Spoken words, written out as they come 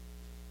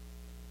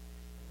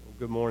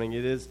Good morning.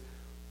 It is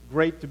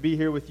great to be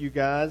here with you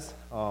guys,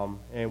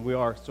 and we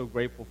are so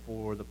grateful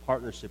for the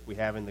partnership we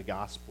have in the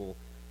gospel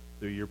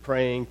through your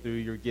praying, through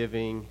your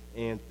giving,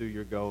 and through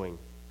your going.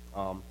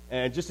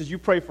 And just as you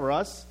pray for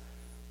us,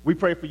 we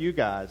pray for you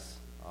guys.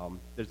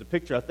 There's a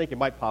picture, I think it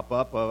might pop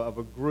up, of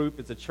a group.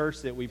 It's a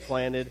church that we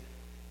planted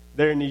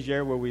there in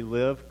Niger where we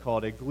live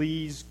called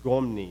Église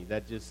Gomni.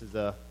 That just is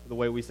the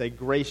way we say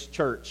Grace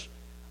Church.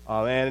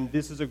 And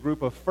this is a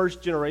group of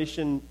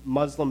first-generation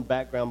Muslim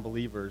background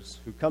believers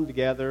who come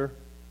together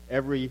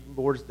every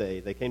Lord's Day.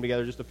 They came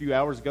together just a few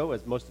hours ago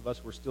as most of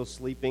us were still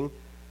sleeping.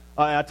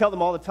 I tell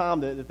them all the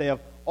time that they have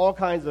all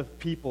kinds of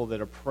people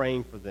that are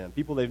praying for them,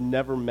 people they've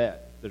never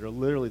met, that are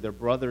literally their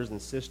brothers and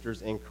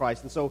sisters in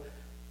Christ. And so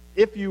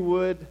if you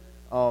would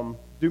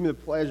do me the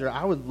pleasure,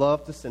 I would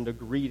love to send a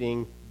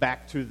greeting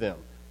back to them.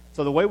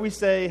 So the way we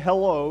say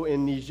hello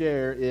in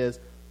Niger is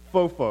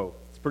fofo.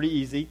 It's pretty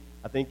easy.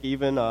 I think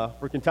even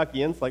for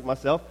Kentuckians like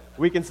myself,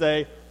 we can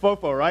say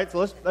fofo, right? So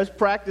let's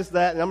practice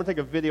that, and I'm going to take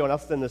a video, and I'll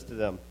send this to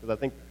them, because I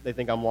think they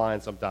think I'm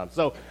lying sometimes.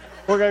 So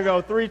we're going to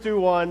go 3, 2,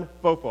 1,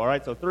 fofo, all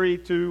right? So 3,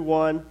 2,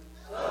 1.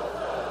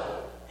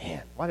 Fofo.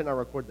 Man, why didn't I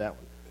record that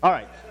one? All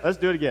right, let's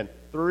do it again.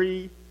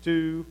 3,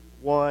 2,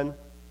 1.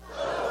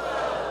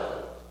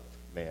 Fofo.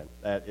 Man,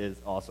 that is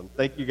awesome.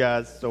 Thank you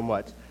guys so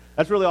much.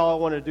 That's really all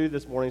I wanted to do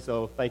this morning,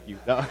 so thank you.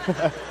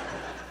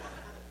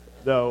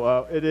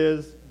 No, it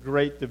is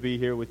great to be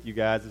here with you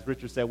guys. As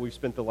Richard said, we've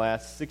spent the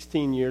last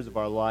 16 years of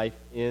our life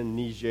in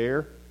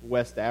Niger,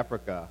 West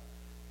Africa.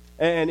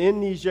 And in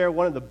Niger,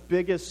 one of the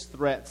biggest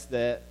threats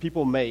that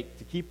people make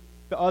to keep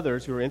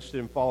others who are interested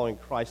in following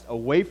Christ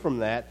away from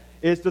that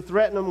is to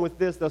threaten them with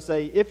this. They'll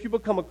say, if you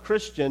become a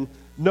Christian,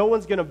 no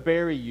one's going to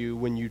bury you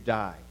when you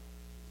die.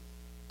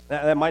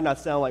 That might not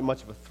sound like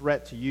much of a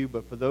threat to you,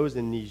 but for those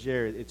in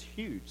Niger, it's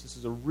huge. This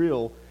is a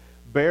real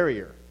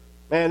barrier.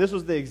 And this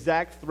was the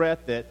exact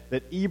threat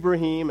that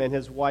Ibrahim and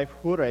his wife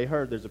Hure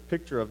heard. There's a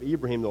picture of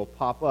Ibrahim that will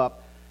pop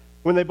up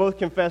when they both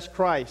confessed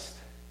Christ.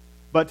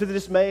 But to the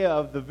dismay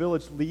of the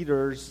village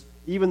leaders,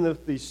 even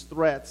with these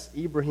threats,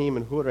 Ibrahim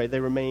and Hure, they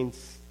remained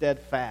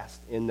steadfast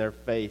in their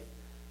faith.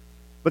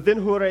 But then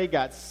Hure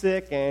got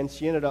sick and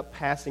she ended up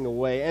passing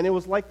away. And it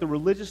was like the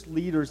religious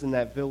leaders in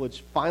that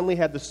village finally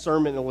had the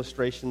sermon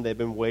illustration they've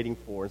been waiting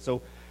for. And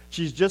so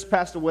she's just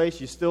passed away.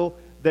 She's still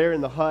there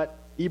in the hut.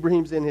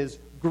 Ibrahim's in his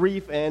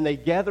grief, and they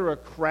gather a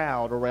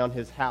crowd around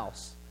his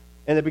house,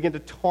 and they begin to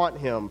taunt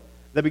him.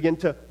 They begin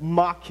to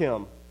mock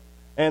him,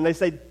 and they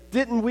say,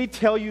 didn't we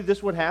tell you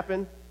this would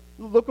happen?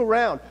 Look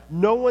around.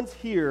 No one's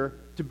here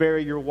to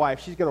bury your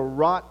wife. She's going to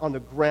rot on the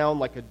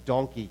ground like a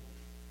donkey.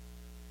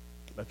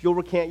 But if you'll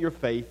recant your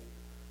faith,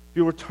 if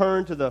you'll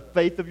return to the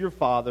faith of your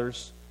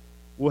fathers,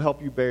 we'll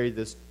help you bury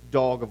this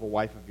dog of a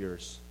wife of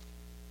yours.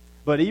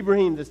 But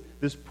Ibrahim,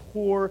 this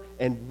poor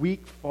and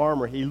weak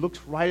farmer, he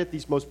looks right at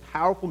these most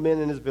powerful men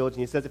in his village,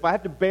 and he says, if I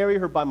have to bury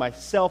her by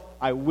myself,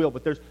 I will.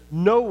 But there's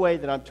no way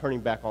that I'm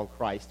turning back on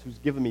Christ, who's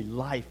given me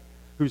life,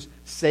 who's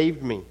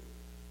saved me.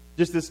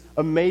 Just this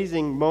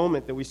amazing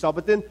moment that we saw.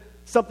 But then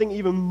something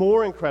even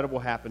more incredible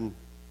happened.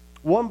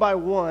 One by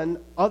one,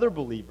 other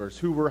believers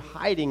who were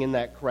hiding in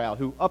that crowd,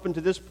 who up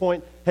until this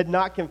point had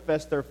not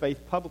confessed their faith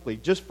publicly,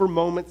 just for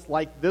moments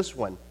like this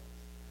one,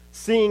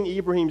 seeing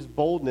Ibrahim's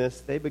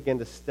boldness, they began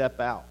to step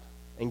out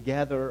and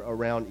gather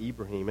around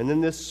Ibrahim. And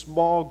then this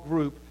small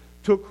group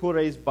took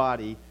Hure's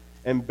body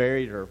and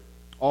buried her,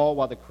 all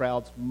while the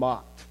crowds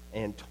mocked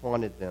and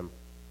taunted them.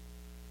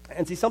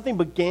 And see, something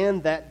began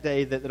that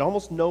day that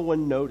almost no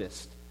one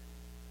noticed.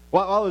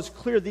 While it was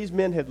clear these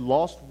men had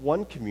lost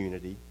one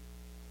community,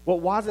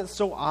 what wasn't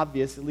so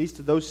obvious, at least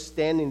to those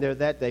standing there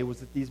that day, was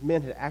that these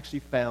men had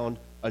actually found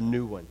a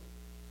new one.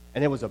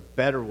 And it was a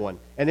better one.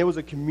 And it was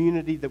a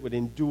community that would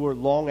endure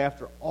long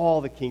after all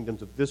the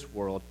kingdoms of this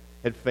world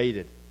had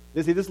faded.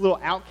 You see, this little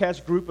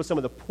outcast group of some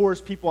of the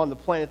poorest people on the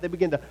planet, they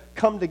began to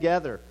come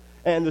together.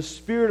 And the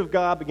Spirit of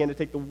God began to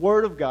take the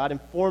Word of God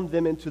and form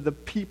them into the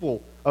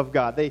people of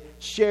God. They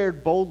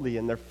shared boldly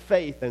in their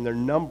faith, and their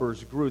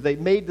numbers grew. They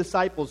made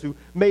disciples who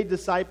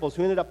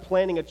ended up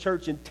planting a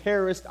church in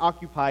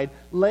terrorist-occupied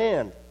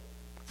land.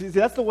 See,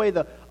 that's the way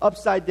the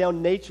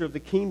upside-down nature of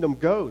the kingdom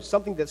goes.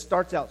 Something that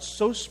starts out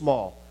so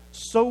small,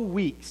 so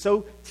weak,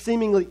 so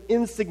seemingly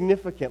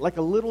insignificant, like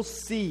a little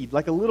seed,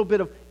 like a little bit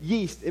of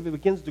yeast, it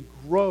begins to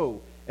grow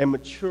and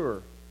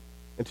mature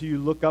until you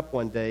look up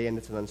one day and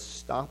it's an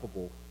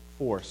unstoppable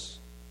force.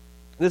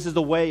 This is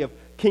the way of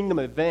kingdom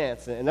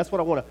advance, and that's what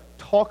I want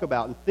to talk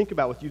about and think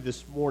about with you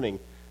this morning.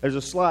 There's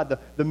a slide,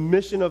 the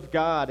mission of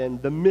God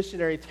and the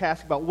missionary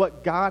task, about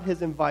what God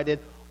has invited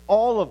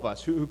all of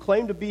us who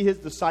claim to be His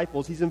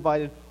disciples. He's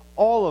invited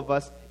all of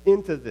us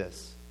into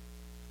this.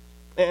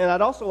 And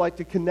I'd also like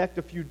to connect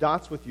a few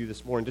dots with you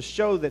this morning to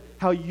show that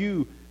how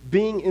you,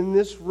 being in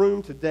this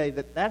room today,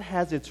 that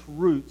has its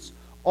roots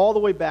all the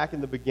way back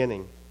in the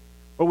beginning.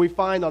 Where we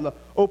find on the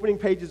opening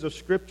pages of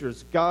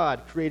Scriptures,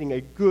 God creating a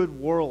good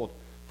world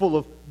full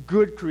of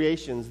good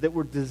creations that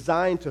were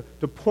designed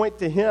to point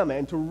to Him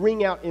and to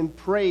ring out in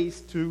praise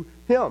to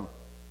Him.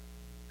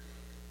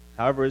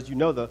 However, as you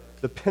know,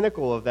 the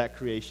pinnacle of that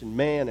creation,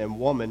 man and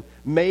woman,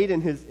 made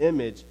in his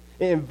image,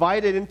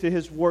 invited into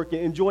his work,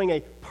 enjoying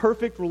a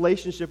perfect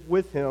relationship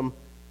with him,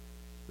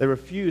 they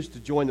refused to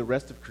join the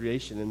rest of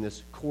creation in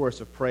this chorus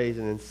of praise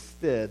and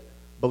instead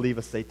believe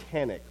a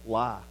satanic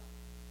lie.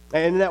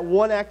 And in that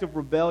one act of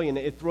rebellion,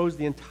 it throws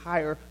the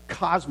entire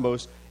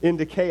cosmos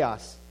into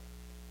chaos.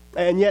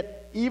 And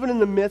yet, even in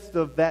the midst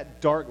of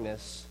that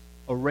darkness,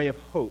 a ray of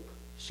hope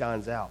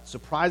shines out.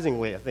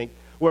 Surprisingly, I think,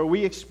 where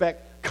we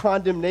expect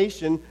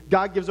condemnation,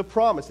 God gives a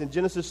promise in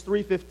Genesis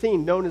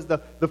 3:15, known as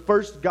the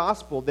first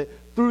gospel, that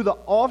through the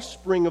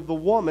offspring of the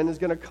woman is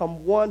going to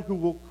come one who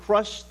will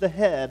crush the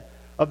head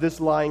of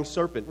this lying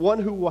serpent, one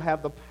who will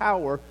have the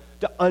power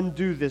to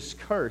undo this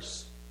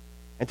curse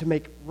and to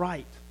make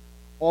right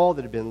all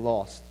that had been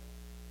lost.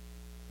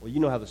 Well, you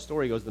know how the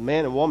story goes. The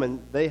man and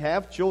woman, they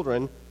have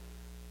children,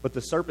 but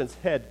the serpent's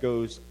head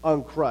goes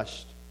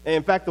uncrushed. And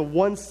in fact, the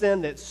one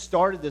sin that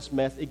started this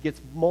mess, it gets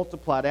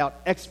multiplied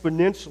out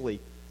exponentially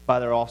by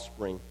their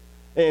offspring,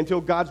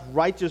 until God's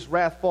righteous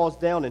wrath falls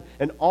down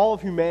and all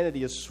of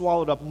humanity is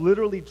swallowed up,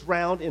 literally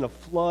drowned in a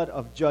flood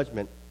of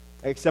judgment,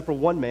 except for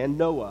one man,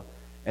 Noah,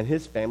 and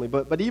his family.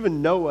 But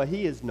even Noah,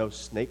 he is no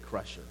snake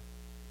crusher.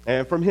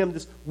 And from him,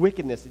 this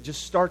wickedness, it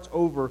just starts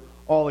over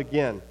all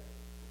again,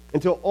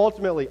 until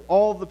ultimately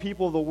all of the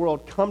people of the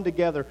world come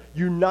together,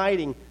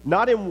 uniting,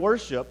 not in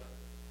worship,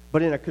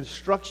 but in a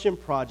construction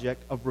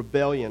project of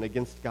rebellion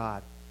against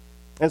God.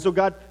 And so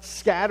God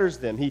scatters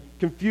them. He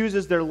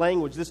confuses their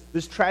language.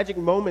 This tragic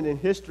moment in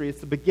history, it's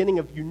the beginning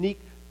of unique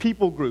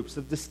people groups,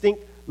 of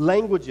distinct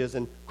languages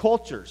and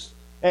cultures.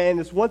 And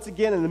it's once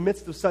again in the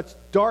midst of such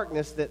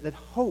darkness that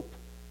hope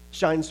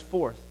shines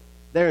forth.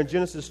 There in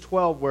Genesis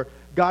 12, where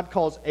God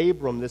calls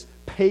Abram, this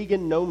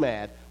pagan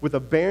nomad with a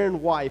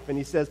barren wife, and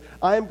he says,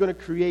 I am going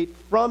to create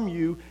from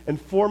you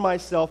and for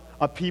myself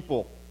a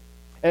people.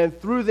 And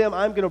through them,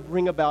 I'm going to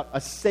bring about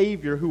a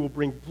Savior who will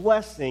bring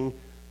blessing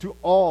to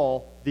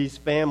all these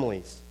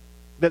families.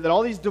 That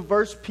all these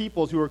diverse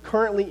peoples who are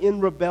currently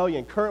in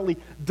rebellion, currently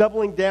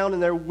doubling down in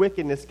their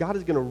wickedness, God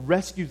is going to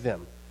rescue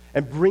them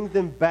and bring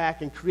them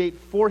back and create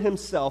for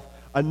himself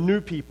a new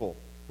people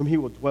whom he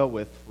will dwell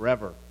with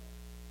forever.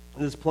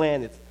 And this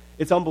plan,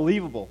 it's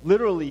unbelievable,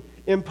 literally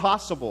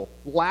impossible,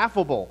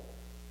 laughable.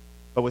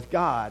 But with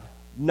God,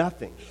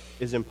 nothing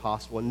is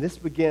impossible. And this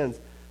begins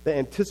the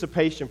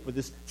anticipation for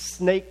this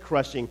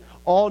snake-crushing,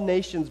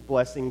 all-nations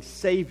blessing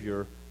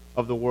Savior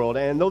of the world.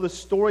 And though the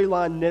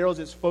storyline narrows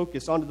its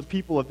focus onto the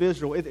people of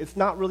Israel, it's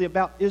not really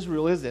about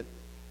Israel, is it?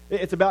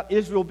 It's about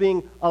Israel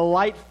being a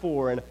light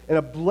for and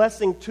a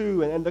blessing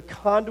to and the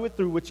conduit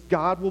through which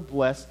God will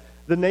bless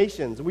the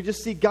nations. And we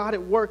just see God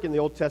at work in the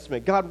Old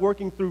Testament, God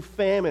working through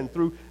famine,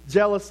 through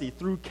jealousy,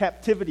 through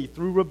captivity,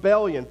 through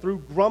rebellion,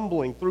 through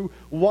grumbling, through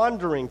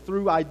wandering,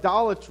 through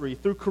idolatry,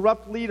 through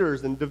corrupt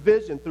leaders and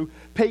division, through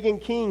pagan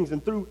kings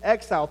and through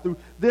exile, through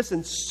this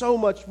and so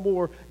much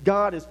more.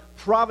 God is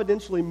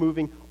providentially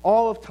moving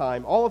all of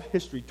time, all of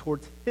history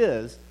towards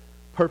his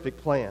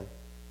perfect plan.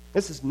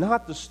 This is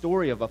not the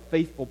story of a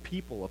faithful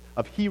people,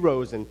 of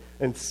heroes and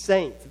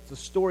saints. It's the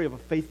story of a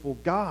faithful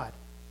God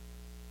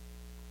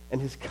and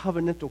his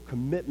covenantal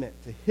commitment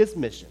to his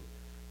mission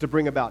to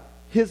bring about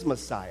his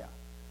Messiah,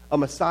 a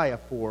Messiah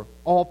for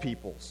all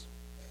peoples.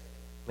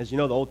 As you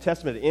know, the Old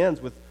Testament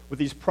ends with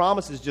these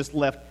promises just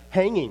left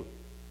hanging,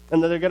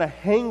 and that they're going to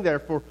hang there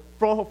for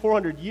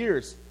 400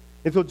 years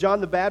until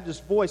John the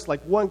Baptist's voice,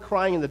 like one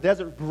crying in the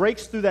desert,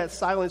 breaks through that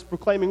silence,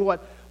 proclaiming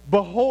what?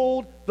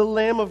 Behold the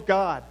Lamb of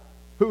God,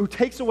 who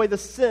takes away the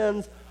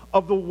sins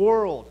of the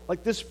world.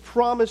 Like this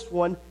promised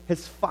one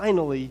has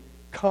finally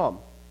come.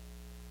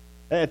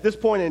 At this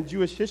point in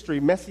Jewish history,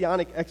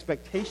 messianic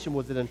expectation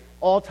was at an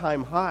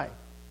all-time high.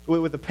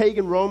 With the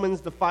pagan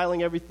Romans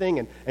defiling everything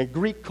and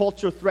Greek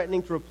culture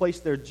threatening to replace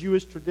their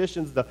Jewish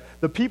traditions,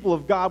 the people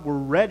of God were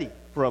ready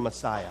for a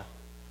Messiah,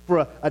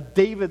 for a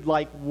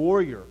David-like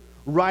warrior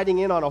riding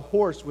in on a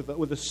horse with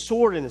a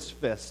sword in his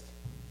fist.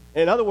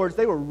 In other words,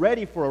 they were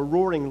ready for a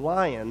roaring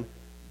lion.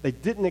 They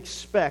didn't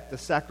expect a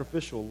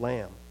sacrificial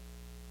lamb.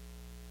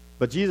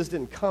 But Jesus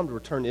didn't come to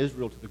return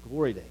Israel to the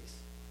glory days.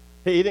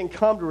 He didn't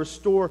come to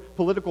restore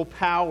political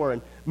power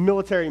and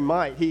military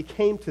might. He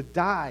came to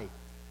die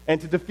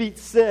and to defeat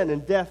sin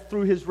and death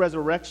through his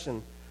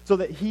resurrection so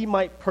that he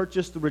might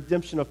purchase the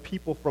redemption of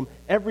people from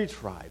every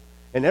tribe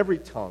and every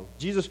tongue.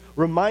 Jesus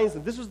reminds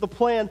them this was the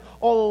plan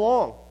all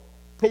along.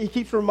 He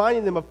keeps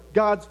reminding them of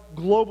God's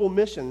global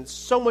mission. It's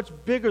so much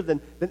bigger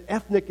than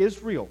ethnic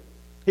Israel.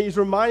 He's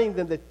reminding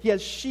them that he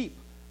has sheep,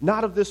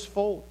 not of this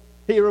fold.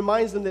 He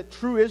reminds them that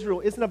true Israel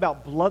isn't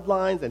about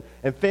bloodlines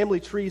and family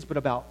trees, but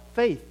about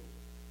faith.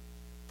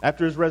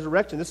 After his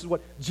resurrection, this is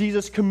what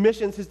Jesus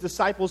commissions his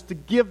disciples to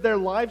give their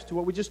lives to,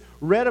 what we just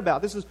read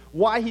about. This is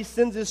why he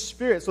sends his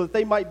Spirit, so that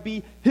they might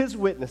be his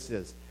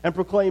witnesses and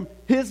proclaim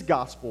his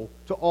gospel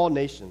to all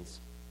nations.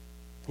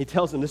 He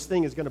tells them this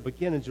thing is going to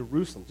begin in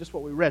Jerusalem, just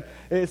what we read.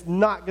 It's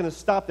not going to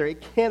stop there. It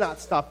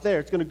cannot stop there.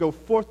 It's going to go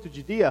forth to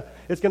Judea.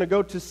 It's going to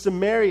go to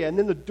Samaria, and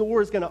then the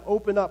door is going to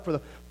open up for the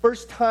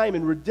first time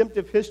in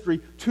redemptive history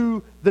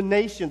to the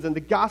nations, and the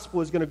gospel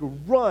is going to go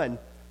run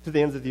to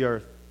the ends of the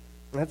earth.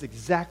 And that's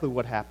exactly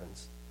what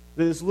happens.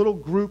 This little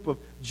group of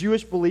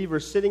Jewish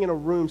believers sitting in a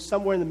room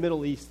somewhere in the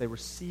Middle East, they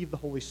receive the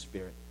Holy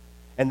Spirit,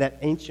 and that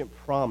ancient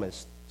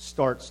promise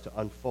starts to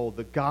unfold.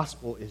 The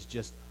gospel is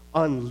just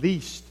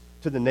unleashed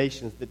to the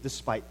nations, that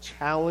despite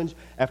challenge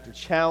after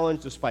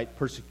challenge, despite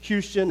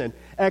persecution and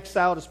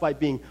exile, despite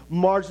being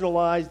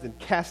marginalized and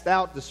cast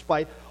out,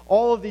 despite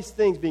all of these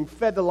things being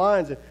fed to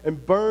lions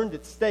and burned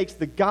at stakes,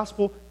 the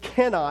gospel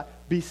cannot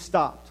be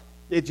stopped.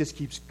 It just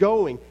keeps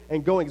going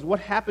and going. Because what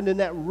happened in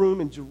that room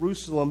in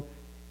Jerusalem,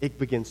 it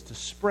begins to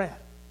spread.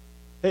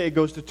 It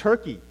goes to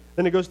Turkey.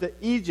 Then it goes to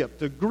Egypt,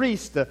 to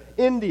Greece, to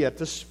India,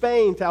 to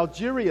Spain, to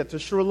Algeria, to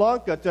Sri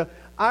Lanka, to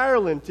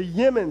Ireland, to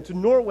Yemen, to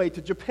Norway,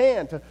 to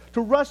Japan,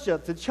 to Russia,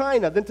 to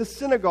China, then to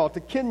Senegal, to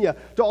Kenya,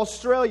 to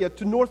Australia,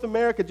 to North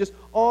America, just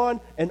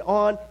on and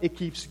on it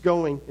keeps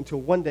going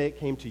until one day it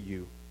came to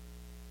you.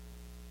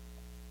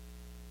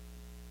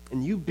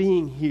 And you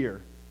being here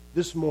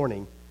this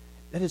morning,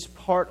 that is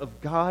part of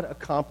God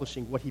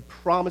accomplishing what He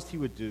promised He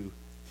would do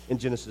in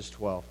Genesis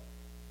 12.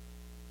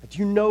 Do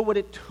you know what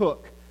it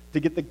took to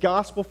get the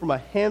gospel from a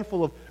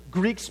handful of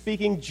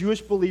Greek-speaking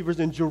Jewish believers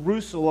in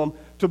Jerusalem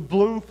to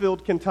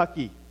Bloomfield,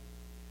 Kentucky?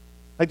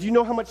 Do you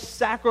know how much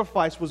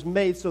sacrifice was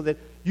made so that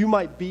you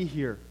might be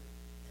here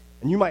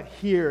and you might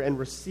hear and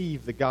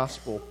receive the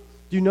gospel?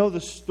 Do you know the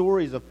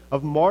stories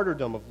of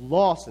martyrdom, of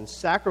loss and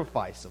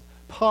sacrifice, of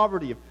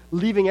poverty, of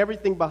leaving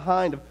everything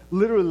behind, of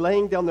literally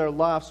laying down their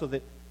lives so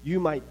that you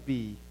might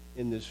be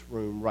in this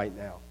room right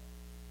now?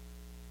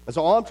 And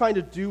so all I'm trying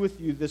to do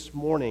with you this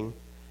morning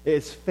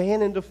is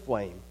fan into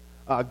flame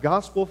a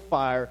gospel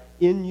fire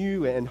in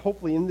you and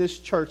hopefully in this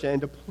church,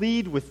 and to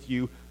plead with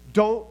you,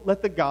 don't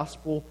let the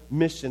gospel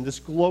mission, this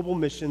global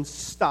mission,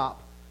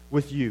 stop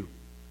with you.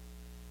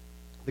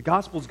 The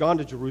gospel's gone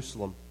to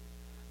Jerusalem.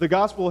 The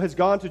gospel has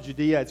gone to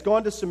Judea. It's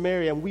gone to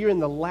Samaria, and we are in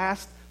the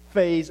last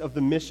phase of the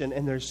mission,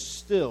 and there's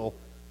still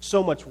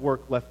so much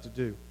work left to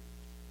do.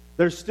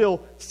 There's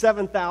still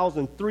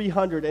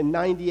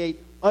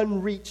 7,398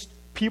 unreached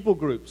people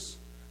groups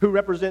who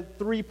represent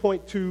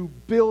 3.2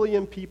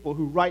 billion people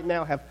who right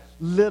now have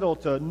little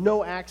to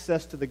no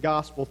access to the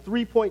gospel.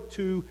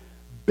 3.2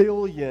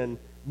 billion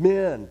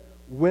men,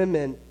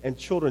 women, and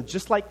children,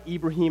 just like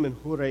Ibrahim and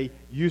Hure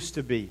used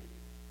to be,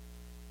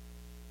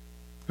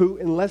 who,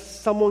 unless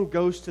someone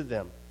goes to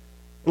them,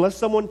 unless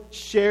someone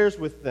shares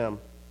with them,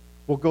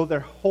 will go their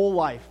whole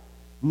life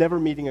never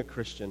meeting a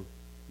Christian,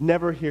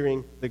 never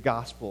hearing the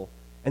gospel,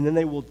 and then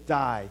they will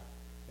die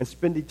and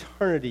spend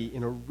eternity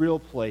in a real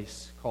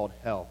place called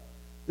hell.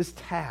 This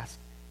task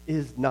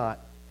is not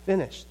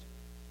finished.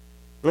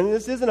 And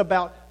this isn't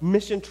about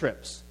mission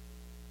trips.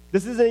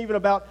 This isn't even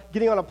about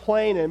getting on a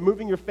plane and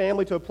moving your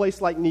family to a place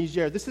like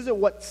Niger. This isn't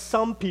what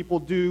some people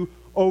do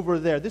over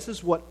there. This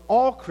is what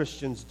all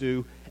Christians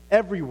do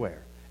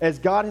everywhere, as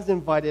God has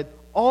invited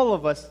all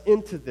of us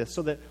into this,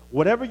 so that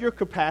whatever your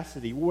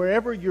capacity,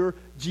 wherever your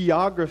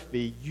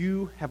geography,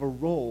 you have a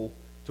role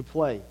to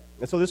play.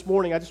 And so this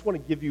morning, I just want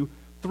to give you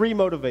 3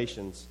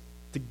 motivations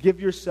to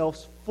give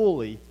yourselves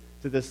fully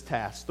to this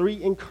task.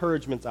 3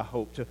 encouragements, I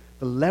hope, to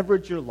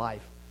leverage your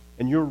life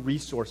and your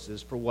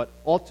resources for what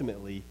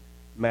ultimately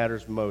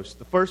matters most.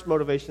 The first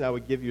motivation I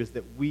would give you is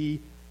that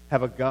we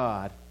have a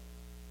God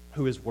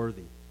who is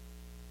worthy.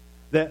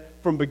 That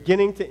from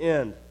beginning to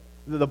end,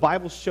 the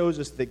Bible shows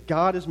us that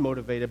God is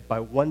motivated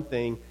by one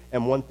thing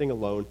and one thing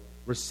alone: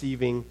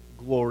 receiving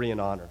glory and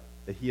honor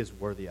that He is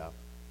worthy of.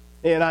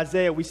 In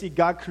Isaiah, we see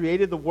God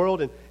created the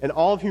world and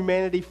all of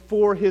humanity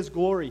for His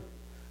glory.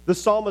 The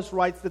psalmist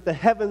writes that the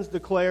heavens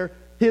declare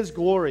His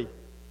glory.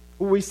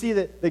 We see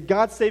that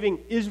God saving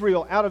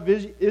Israel out of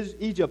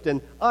Egypt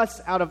and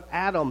us out of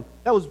Adam,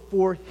 that was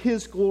for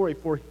His glory,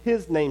 for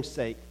His name's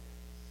sake.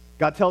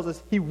 God tells us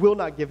He will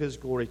not give His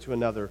glory to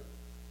another.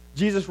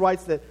 Jesus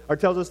writes that, or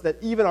tells us that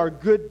even our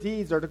good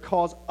deeds are to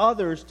cause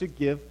others to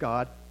give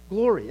God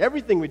glory.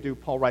 Everything we do,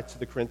 Paul writes to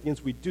the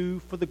Corinthians, we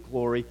do for the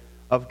glory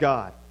of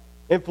God.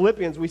 In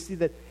Philippians, we see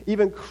that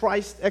even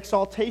Christ's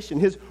exaltation,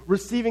 His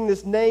receiving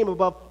this name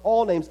above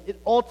all names, it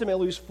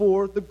ultimately is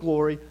for the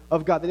glory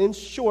of God. That in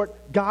short,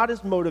 God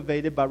is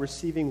motivated by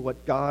receiving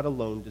what God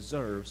alone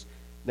deserves,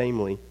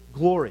 namely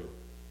glory.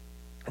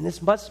 And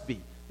this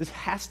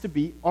has to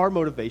be our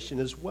motivation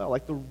as well.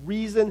 Like the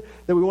reason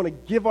that we want to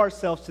give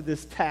ourselves to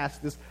this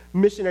task, this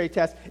missionary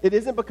task, it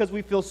isn't because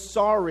we feel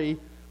sorry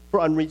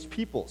for unreached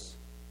peoples.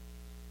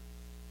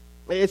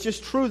 It's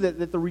just true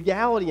that the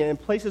reality in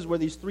places where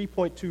these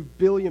 3.2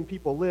 billion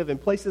people live, in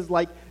places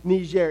like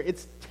Niger,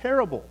 it's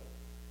terrible.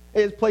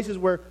 It's places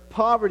where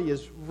poverty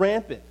is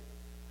rampant,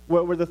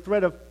 where the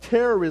threat of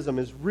terrorism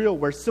is real,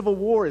 where civil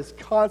war is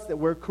constant,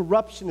 where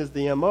corruption is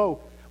the MO,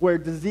 where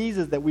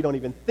diseases that we don't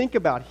even think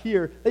about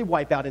here, they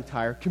wipe out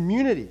entire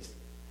communities.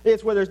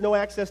 It's where there's no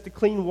access to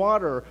clean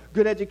water or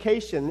good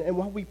education. And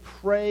while we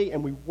pray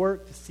and we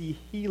work to see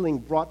healing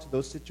brought to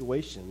those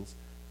situations,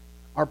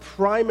 our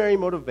primary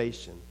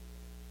motivation,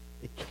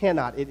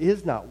 it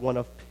is not one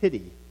of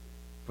pity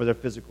for their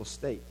physical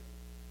state.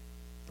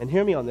 And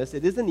hear me on this,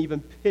 it isn't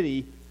even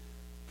pity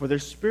for their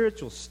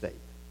spiritual state.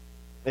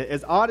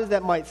 As odd as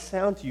that might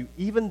sound to you,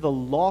 even the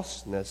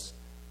lostness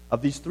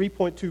of these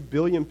 3.2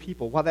 billion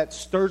people, while that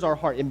stirs our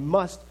heart, it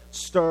must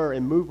stir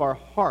and move our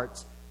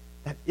hearts,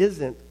 that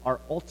isn't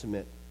our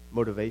ultimate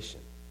motivation.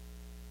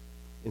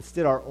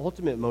 Instead, our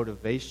ultimate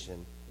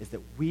motivation is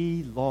that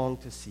we long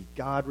to see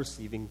God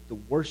receiving the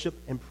worship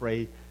and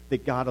praise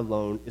that God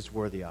alone is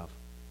worthy of.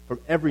 From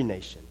every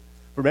nation,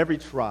 from every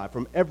tribe,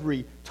 from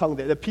every tongue.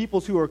 The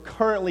peoples who are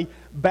currently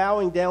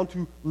bowing down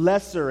to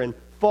lesser and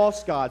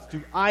false gods,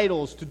 to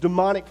idols, to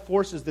demonic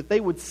forces, that they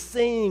would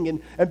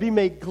sing and be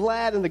made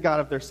glad in the God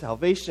of their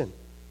salvation.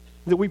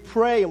 That we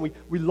pray and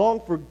we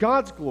long for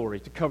God's glory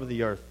to cover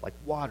the earth like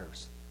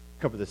waters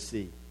cover the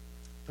sea.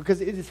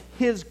 Because it is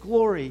His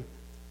glory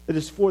that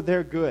is for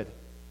their good.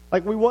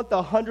 Like we want the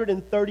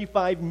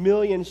 135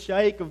 million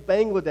Shaikh of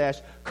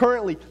Bangladesh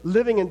currently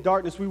living in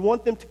darkness. We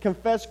want them to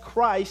confess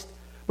Christ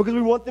because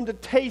we want them to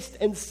taste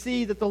and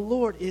see that the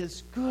Lord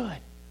is good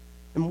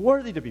and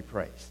worthy to be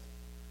praised.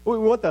 We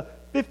want the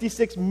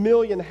 56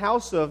 million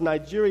Hausa of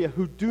Nigeria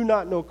who do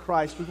not know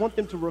Christ. We want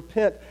them to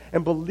repent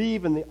and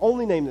believe in the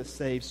only name that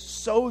saves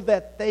so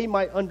that they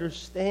might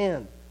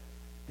understand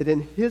that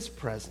in His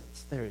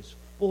presence there is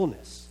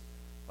fullness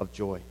of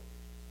joy.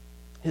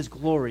 His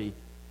glory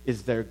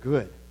is their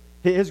good.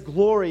 His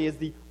glory is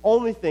the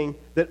only thing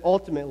that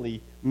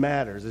ultimately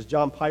matters. As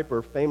John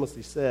Piper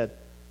famously said,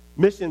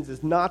 missions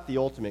is not the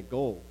ultimate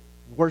goal.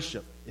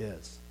 Worship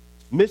is.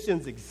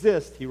 Missions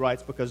exist, he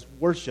writes, because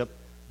worship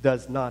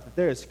does not. That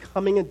there is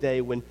coming a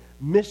day when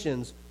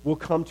missions will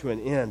come to an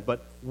end.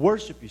 But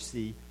worship, you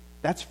see,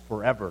 that's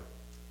forever.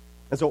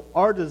 And so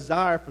our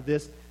desire for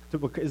this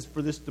is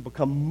for this to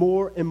become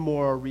more and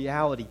more a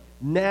reality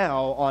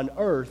now on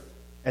earth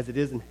as it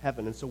is in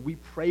heaven. And so we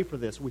pray for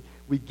this.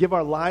 We give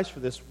our lives for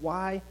this.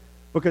 Why?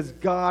 Because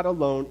God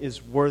alone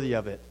is worthy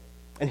of it.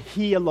 And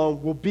He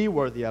alone will be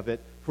worthy of it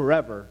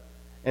forever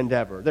and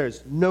ever. There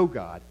is no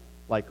God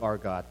like our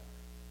God.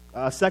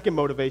 A second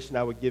motivation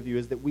I would give you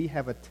is that we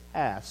have a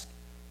task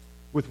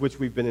with which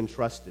we've been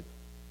entrusted.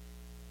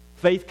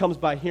 Faith comes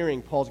by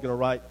hearing, Paul's going to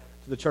write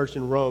to the church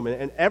in Rome.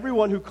 And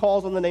everyone who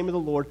calls on the name of the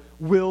Lord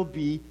will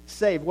be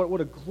saved. What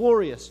a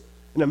glorious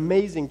and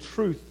amazing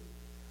truth.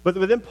 But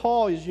then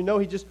Paul, as you know,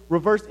 he just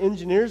reverse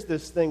engineers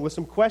this thing with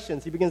some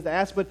questions. He begins to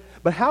ask,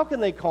 but how can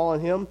they call on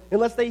Him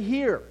unless they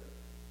hear?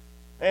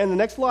 And the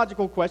next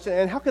logical question,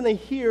 and how can they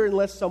hear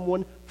unless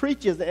someone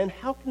preaches? And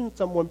how can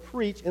someone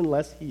preach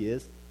unless he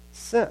is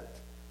sent?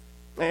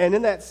 And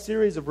in that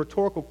series of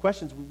rhetorical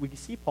questions, we can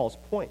see Paul's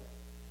point.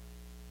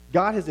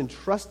 God has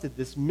entrusted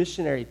this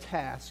missionary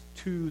task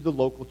to the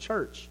local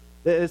church.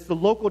 It's the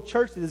local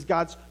church that is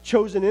God's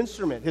chosen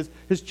instrument,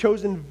 his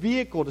chosen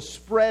vehicle to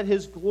spread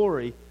His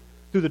glory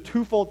through the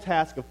twofold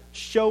task of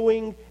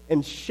showing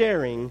and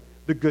sharing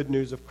the good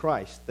news of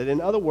Christ. That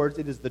in other words,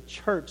 it is the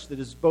church that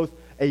is both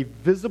a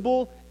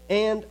visible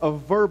and a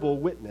verbal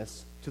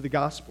witness to the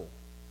gospel.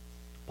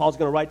 Paul's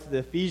going to write to the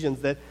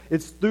Ephesians that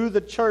it's through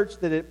the church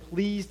that it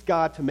pleased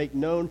God to make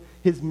known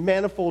His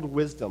manifold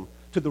wisdom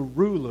to the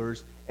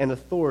rulers and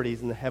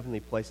authorities in the heavenly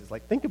places.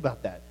 Like, think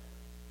about that.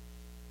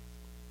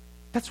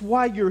 That's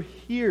why you're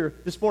here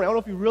this morning. I don't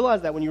know if you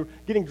realize that when you're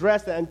getting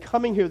dressed and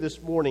coming here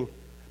this morning.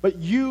 But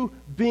you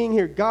being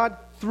here, God,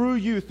 through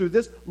you, through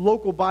this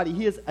local body,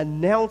 He is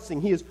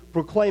announcing, He is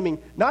proclaiming,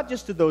 not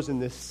just to those in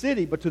this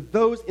city, but to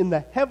those in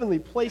the heavenly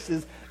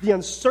places, the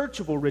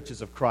unsearchable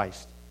riches of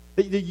Christ.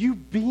 That you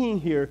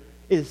being here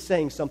is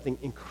saying something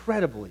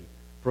incredibly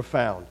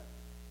profound.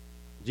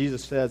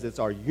 Jesus says it's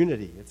our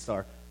unity, it's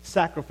our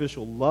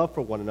sacrificial love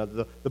for one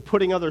another, the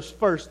putting others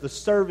first, the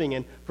serving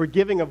and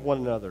forgiving of one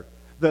another,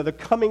 the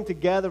coming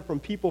together from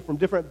people from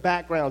different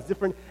backgrounds,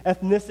 different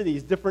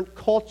ethnicities, different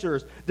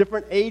cultures,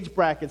 different age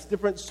brackets,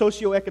 different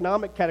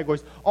socioeconomic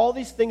categories. All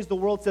these things the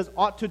world says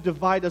ought to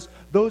divide us,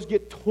 those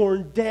get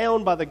torn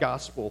down by the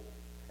gospel.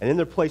 And in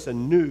their place, a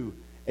new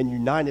and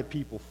united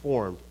people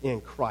formed in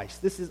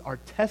Christ. This is our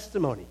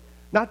testimony,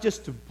 not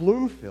just to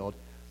Bloomfield,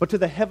 but to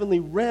the heavenly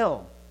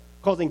realm,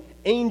 causing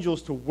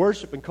angels to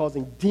worship and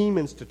causing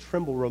demons to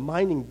tremble,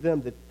 reminding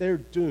them that their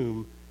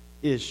doom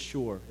is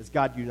sure as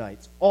God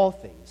unites all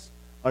things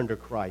under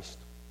Christ.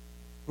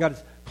 God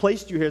has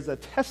placed you here as a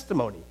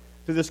testimony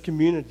to this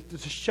community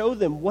to show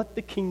them what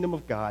the kingdom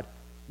of God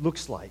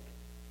looks like.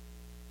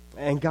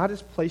 And God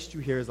has placed you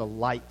here as a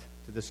light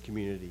to this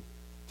community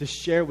to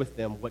share with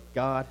them what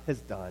God has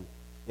done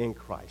in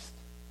Christ.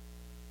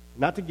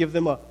 Not to give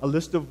them a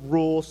list of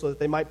rules so that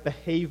they might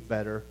behave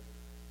better,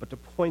 but to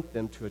point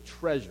them to a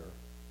treasure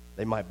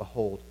they might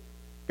behold.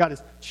 God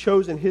has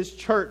chosen His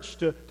church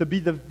to be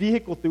the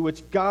vehicle through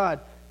which God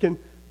can,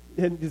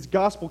 and His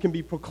gospel can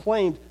be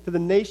proclaimed to the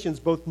nations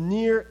both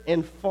near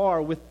and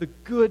far with the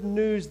good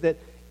news that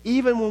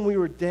even when we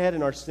were dead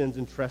in our sins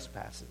and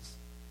trespasses,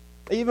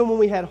 Even when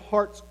we had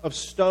hearts of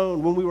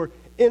stone, when we were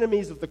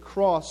enemies of the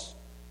cross,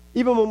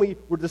 even when we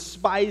were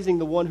despising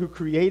the one who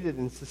created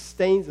and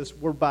sustains us,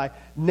 we're by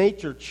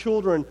nature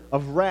children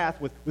of wrath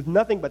with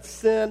nothing but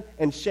sin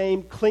and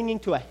shame, clinging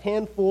to a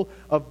handful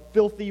of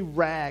filthy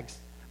rags.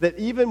 That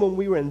even when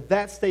we were in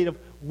that state of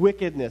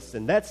wickedness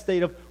and that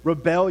state of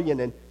rebellion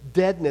and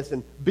deadness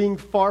and being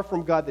far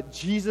from God, that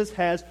Jesus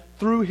has,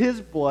 through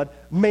his blood,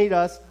 made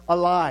us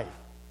alive.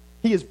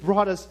 He has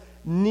brought us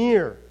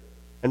near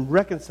and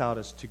reconciled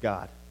us to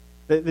God.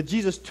 That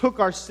Jesus took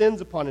our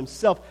sins upon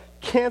himself,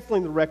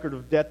 canceling the record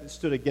of debt that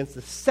stood against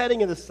us, setting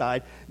it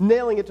aside,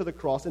 nailing it to the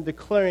cross, and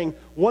declaring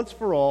once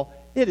for all,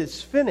 it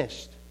is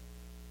finished.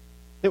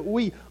 That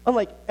we,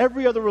 unlike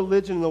every other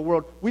religion in the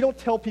world, we don't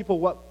tell people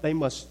what they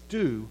must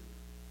do.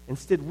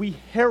 Instead, we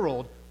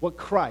herald what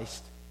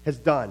Christ has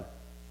done.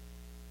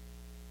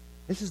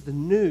 This is the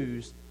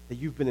news that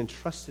you've been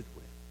entrusted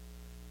with.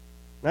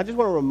 And I just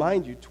want to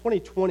remind you,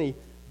 2020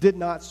 did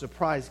not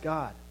surprise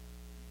God.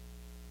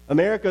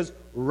 America's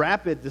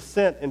rapid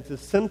descent into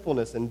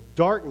sinfulness and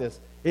darkness,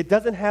 it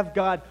doesn't have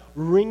God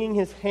wringing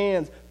his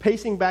hands,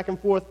 pacing back and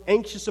forth,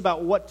 anxious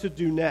about what to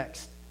do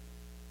next.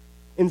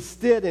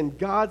 Instead, in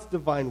God's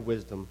divine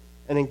wisdom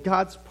and in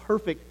God's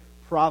perfect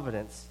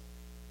providence,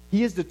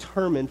 he is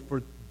determined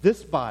for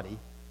this body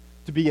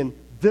to be in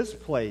this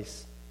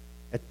place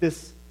at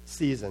this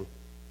season.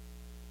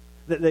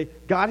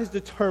 That God has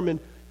determined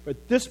for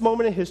this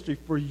moment in history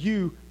for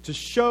you to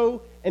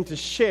show and to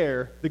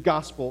share the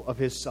gospel of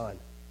his Son.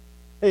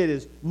 It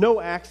is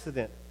no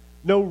accident,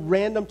 no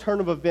random turn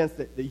of events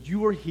that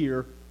you are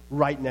here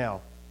right now.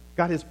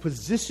 God has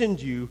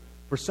positioned you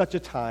for such a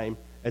time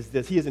as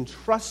this. He has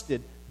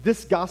entrusted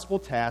this gospel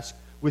task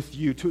with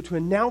you to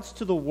announce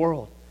to the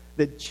world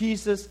that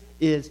Jesus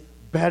is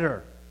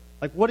better.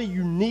 Like, what a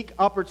unique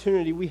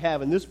opportunity we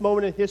have in this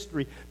moment in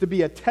history to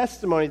be a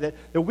testimony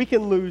that we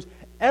can lose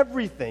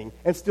everything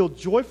and still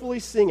joyfully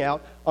sing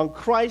out, on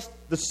Christ,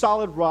 the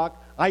solid rock,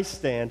 I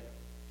stand.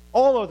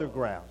 All other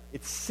ground,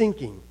 it's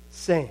sinking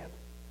sand.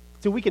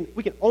 So we can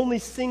only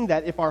sing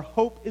that if our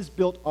hope is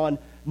built on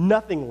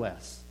nothing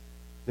less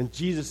than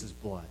Jesus'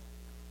 blood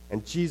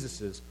and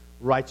Jesus'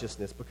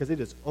 righteousness, because it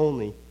is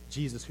only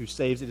Jesus who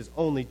saves. It is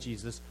only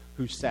Jesus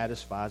who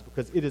satisfies,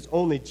 because it is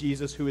only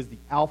Jesus who is the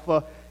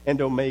Alpha and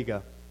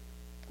Omega,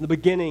 the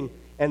beginning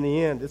and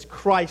the end. It's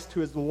Christ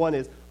who is the one who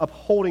is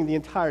upholding the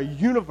entire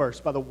universe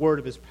by the word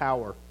of his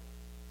power.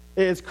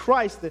 It is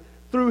Christ that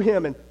through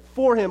him and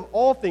for him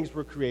all things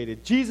were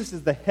created. Jesus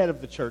is the head of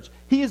the church.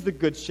 He is the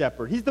good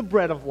shepherd. He's the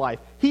bread of life.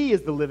 He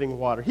is the living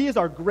water. He is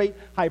our great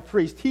high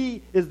priest.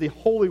 He is the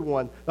Holy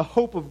One, the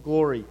hope of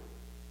glory.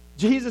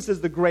 Jesus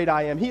is the great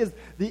I am. He is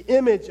the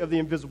image of the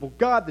invisible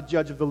God, the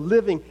judge of the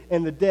living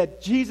and the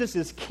dead. Jesus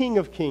is King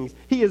of kings.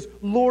 He is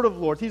Lord of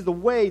lords. He's the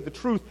way, the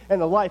truth, and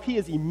the life. He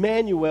is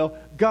Emmanuel,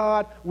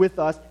 God with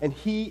us, and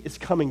he is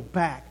coming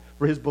back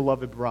for his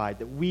beloved bride,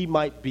 that we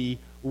might be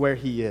where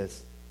he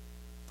is.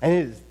 And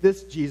it is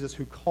this Jesus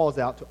who calls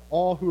out to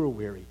all who are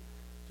weary,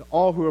 to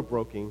all who are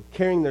broken,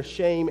 carrying their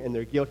shame and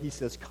their guilt. He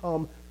says,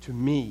 come to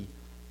me,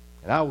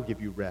 and I will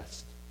give you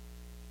rest.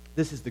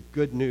 This is the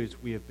good news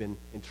we have been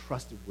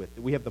entrusted with,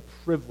 that we have the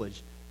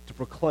privilege to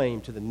proclaim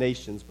to the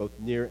nations both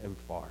near and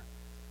far.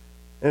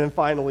 And then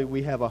finally,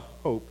 we have a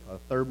hope, a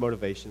third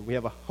motivation. We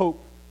have a hope,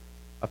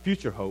 a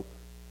future hope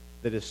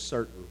that is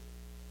certain.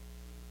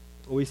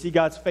 We see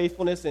God's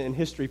faithfulness in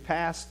history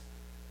past,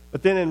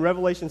 but then in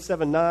Revelation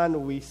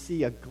 7:9, we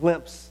see a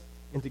glimpse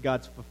into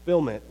God's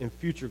fulfillment in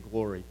future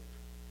glory.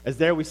 As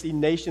there we see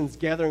nations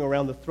gathering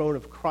around the throne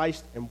of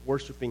Christ and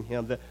worshiping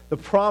him. The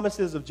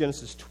promises of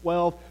Genesis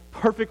 12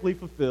 perfectly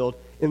fulfilled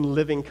in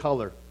living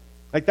color.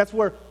 Like, that's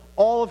where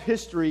all of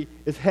history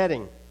is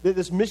heading.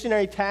 This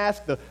missionary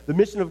task, the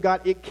mission of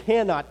God,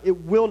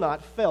 it will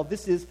not fail.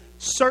 This is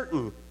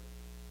certain.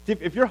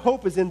 If your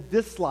hope is in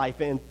this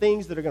life and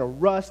things that are going to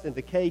rust and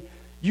decay,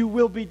 you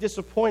will be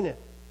disappointed.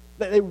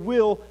 They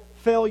will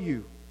fail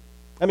you.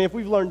 I mean, if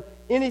we've learned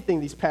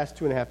anything these past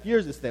 2.5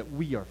 years, it's that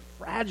we are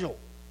fragile.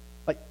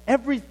 Like,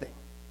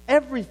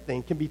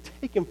 everything can be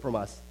taken from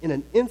us in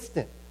an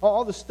instant.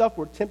 All the stuff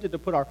we're tempted to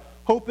put our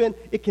hope in,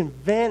 it can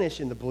vanish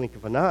in the blink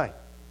of an eye.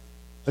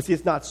 But see,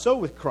 it's not so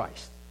with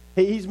Christ.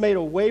 He's made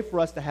a way for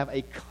us to have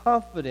a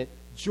confident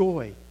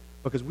joy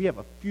because we have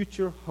a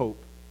future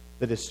hope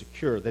that is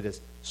secure, that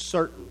is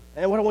certain.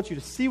 And what I want you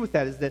to see with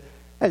that is that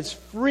is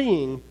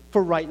freeing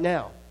for right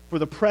now, for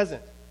the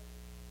present.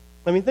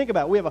 I mean, think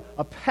about it. We have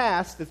a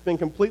past that's been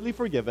completely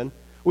forgiven.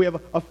 We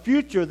have a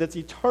future that's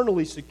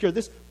eternally secure.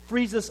 This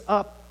frees us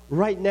up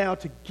right now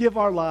to give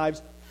our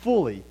lives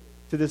fully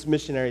to this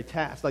missionary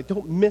task. Like,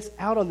 don't miss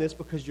out on this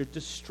because you're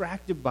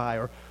distracted by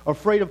or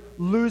afraid of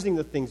losing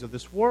the things of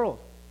this world.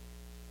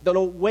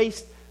 Don't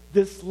waste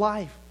this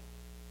life.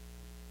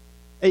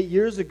 8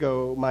 years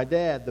ago, my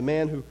dad, the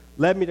man who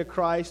led me to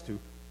Christ, who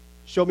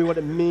showed me what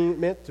it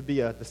meant to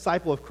be a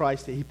disciple of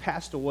Christ, he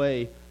passed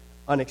away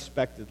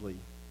unexpectedly.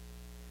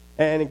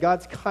 And in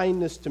God's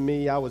kindness to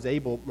me, I was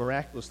able,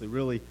 miraculously,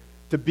 really,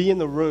 to be in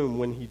the room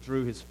when he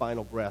drew his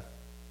final breath.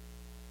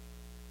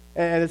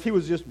 And as he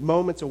was just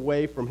moments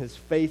away from his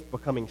faith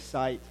becoming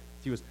sight,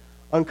 he was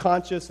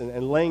unconscious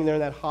and laying there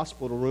in that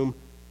hospital room,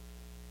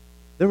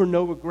 there were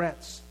no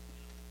regrets.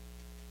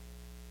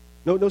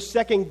 No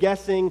second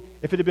guessing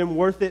if it had been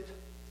worth it.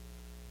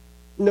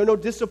 No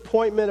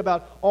disappointment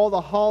about all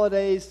the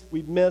holidays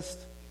we'd missed,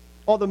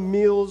 all the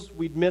meals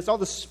we'd missed, all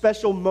the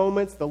special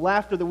moments, the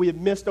laughter that we had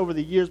missed over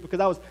the years because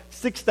I was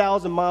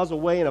 6,000 miles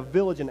away in a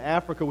village in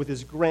Africa with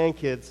his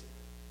grandkids.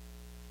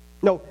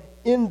 No,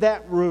 in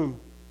that room,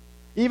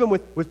 even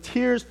with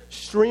tears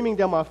streaming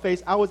down my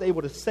face, I was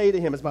able to say to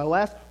him as my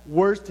last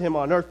words to him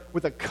on earth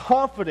with a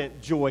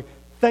confident joy,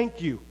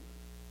 thank you.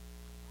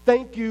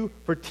 Thank you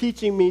for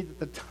teaching me that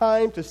the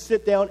time to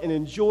sit down and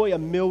enjoy a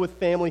meal with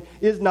family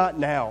is not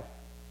now,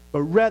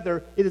 but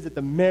rather it is at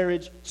the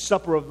marriage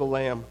supper of the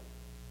Lamb.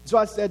 So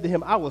I said to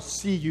him, I will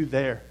see you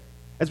there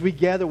as we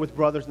gather with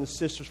brothers and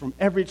sisters from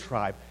every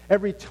tribe,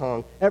 every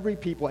tongue, every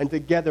people, and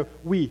together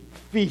we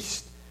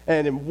feast.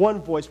 And in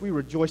one voice we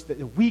rejoice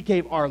that we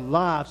gave our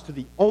lives to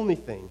the only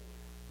thing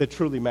that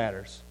truly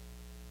matters.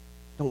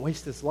 Don't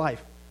waste this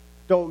life.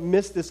 Don't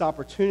miss this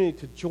opportunity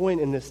to join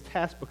in this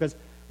task because,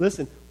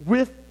 listen,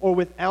 with or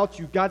without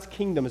you, God's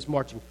kingdom is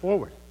marching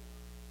forward.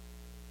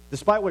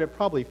 Despite what it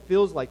probably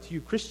feels like to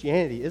you,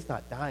 Christianity is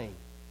not dying.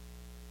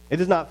 It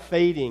is not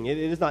fading. It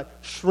is not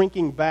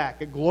shrinking back.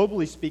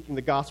 Globally speaking,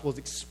 the gospel is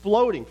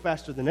exploding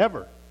faster than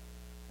ever.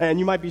 And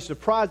you might be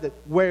surprised at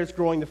where it's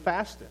growing the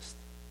fastest.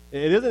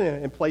 It isn't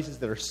in places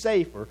that are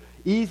safe or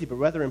easy, but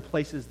rather in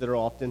places that are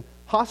often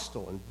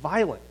hostile and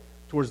violent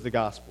towards the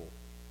gospel,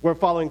 where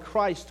following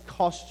Christ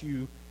costs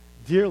you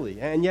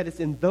dearly. And yet it's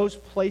in those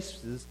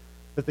places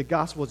that the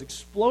gospel is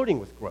exploding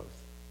with growth.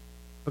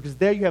 Because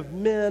there you have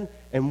men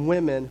and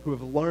women who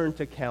have learned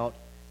to count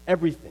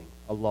everything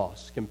a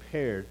loss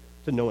compared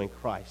to knowing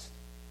Christ.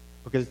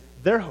 Because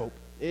their hope,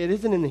 it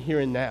isn't in the here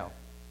and now.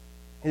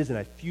 It is in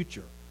a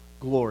future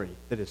glory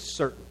that is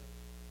certain.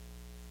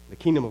 The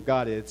kingdom of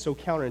God, it's so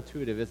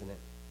counterintuitive, isn't it?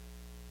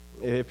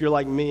 If you're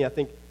like me, I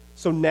think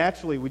so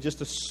naturally we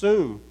just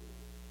assume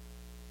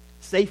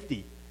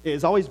safety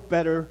is always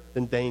better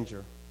than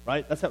danger,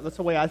 right? That's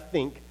the way I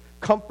think.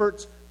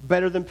 Comfort's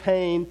better than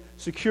pain.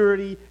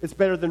 Security is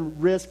better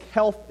than risk.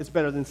 Health is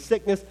better than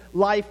sickness.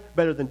 Life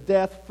better than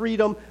death.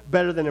 Freedom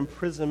better than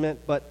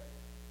imprisonment. But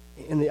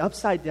in the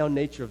upside-down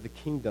nature of the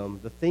kingdom,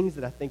 the things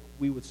that I think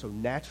we would so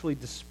naturally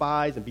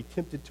despise and be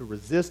tempted to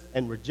resist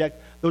and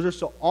reject, those are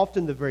so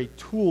often the very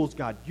tools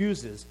God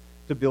uses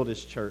to build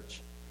his church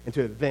and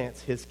to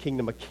advance his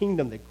kingdom, a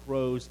kingdom that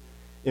grows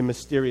in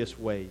mysterious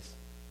ways.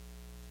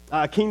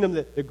 A kingdom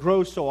that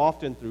grows so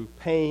often through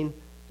pain,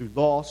 through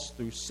loss,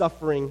 through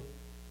suffering,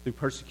 through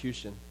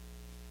persecution.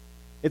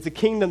 It's a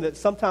kingdom that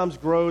sometimes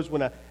grows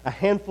when a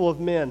handful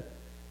of men,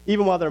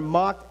 even while they're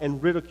mocked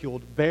and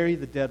ridiculed, bury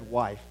the dead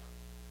wife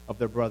of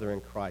their brother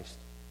in Christ.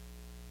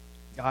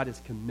 God is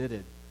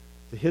committed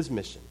to his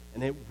mission,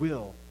 and it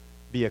will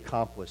be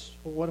accomplished.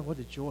 Well, what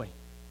a joy.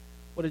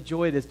 What a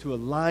joy it is to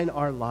align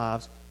our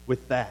lives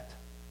with that.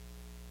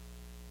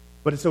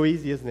 But it's so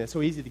easy, isn't it? It's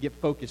so easy to get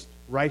focused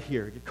right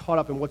here, get caught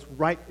up in what's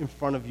right in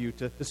front of you,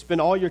 to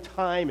spend all your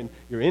time and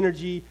your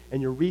energy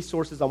and your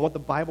resources on what the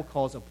Bible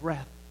calls a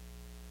breath,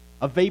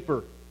 a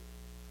vapor,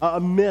 a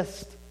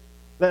mist.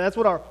 That's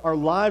what our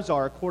lives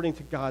are according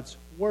to God's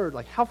word.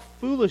 Like, how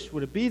foolish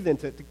would it be then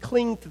to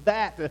cling to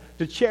that,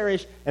 to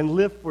cherish and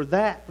live for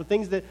that, for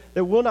things that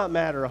will not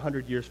matter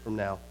 100 years from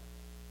now?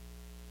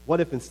 What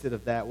if instead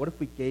of that, what if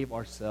we gave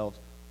ourselves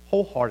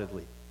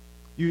wholeheartedly,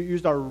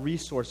 used our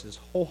resources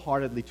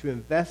wholeheartedly to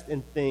invest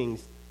in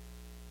things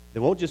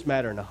that won't just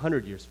matter in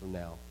 100 years from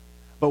now,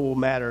 but will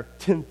matter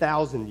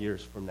 10,000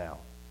 years from now?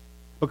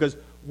 Because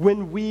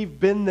when we've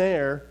been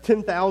there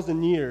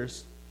 10,000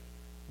 years,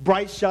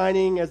 bright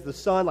shining as the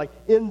sun, like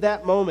in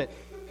that moment,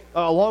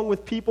 along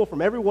with people from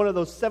every one of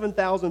those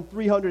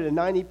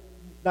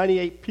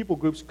 7,398 people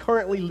groups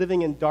currently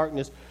living in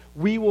darkness,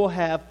 we will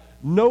have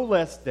no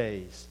less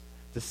days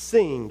to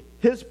sing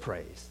his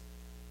praise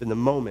than the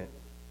moment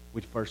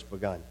we'd first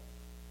begun.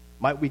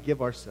 Might we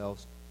give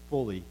ourselves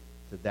fully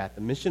to that?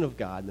 The mission of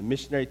God, the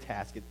missionary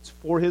task, it's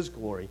for his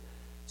glory.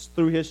 It's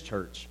through his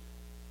church.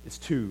 It's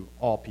to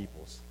all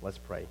peoples. Let's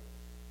pray.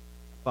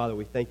 Father,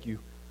 we thank you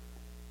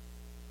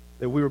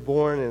that we were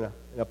born in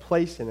a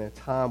place and in a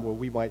time where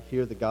we might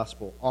hear the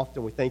gospel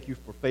often. We thank you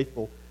for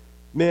faithful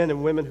men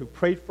and women who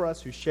prayed for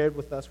us, who shared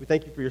with us. We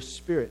thank you for your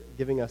Spirit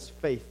giving us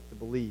faith to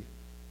believe.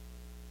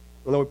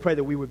 And Lord, we pray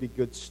that we would be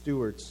good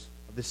stewards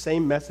of the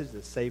same message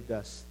that saved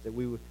us, that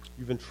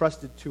you've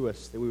entrusted to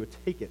us, that we would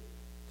take it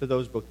to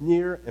those both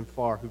near and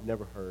far who've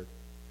never heard,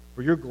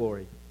 for your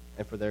glory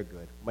and for their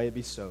good. May it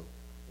be so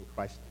in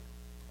Christ's name.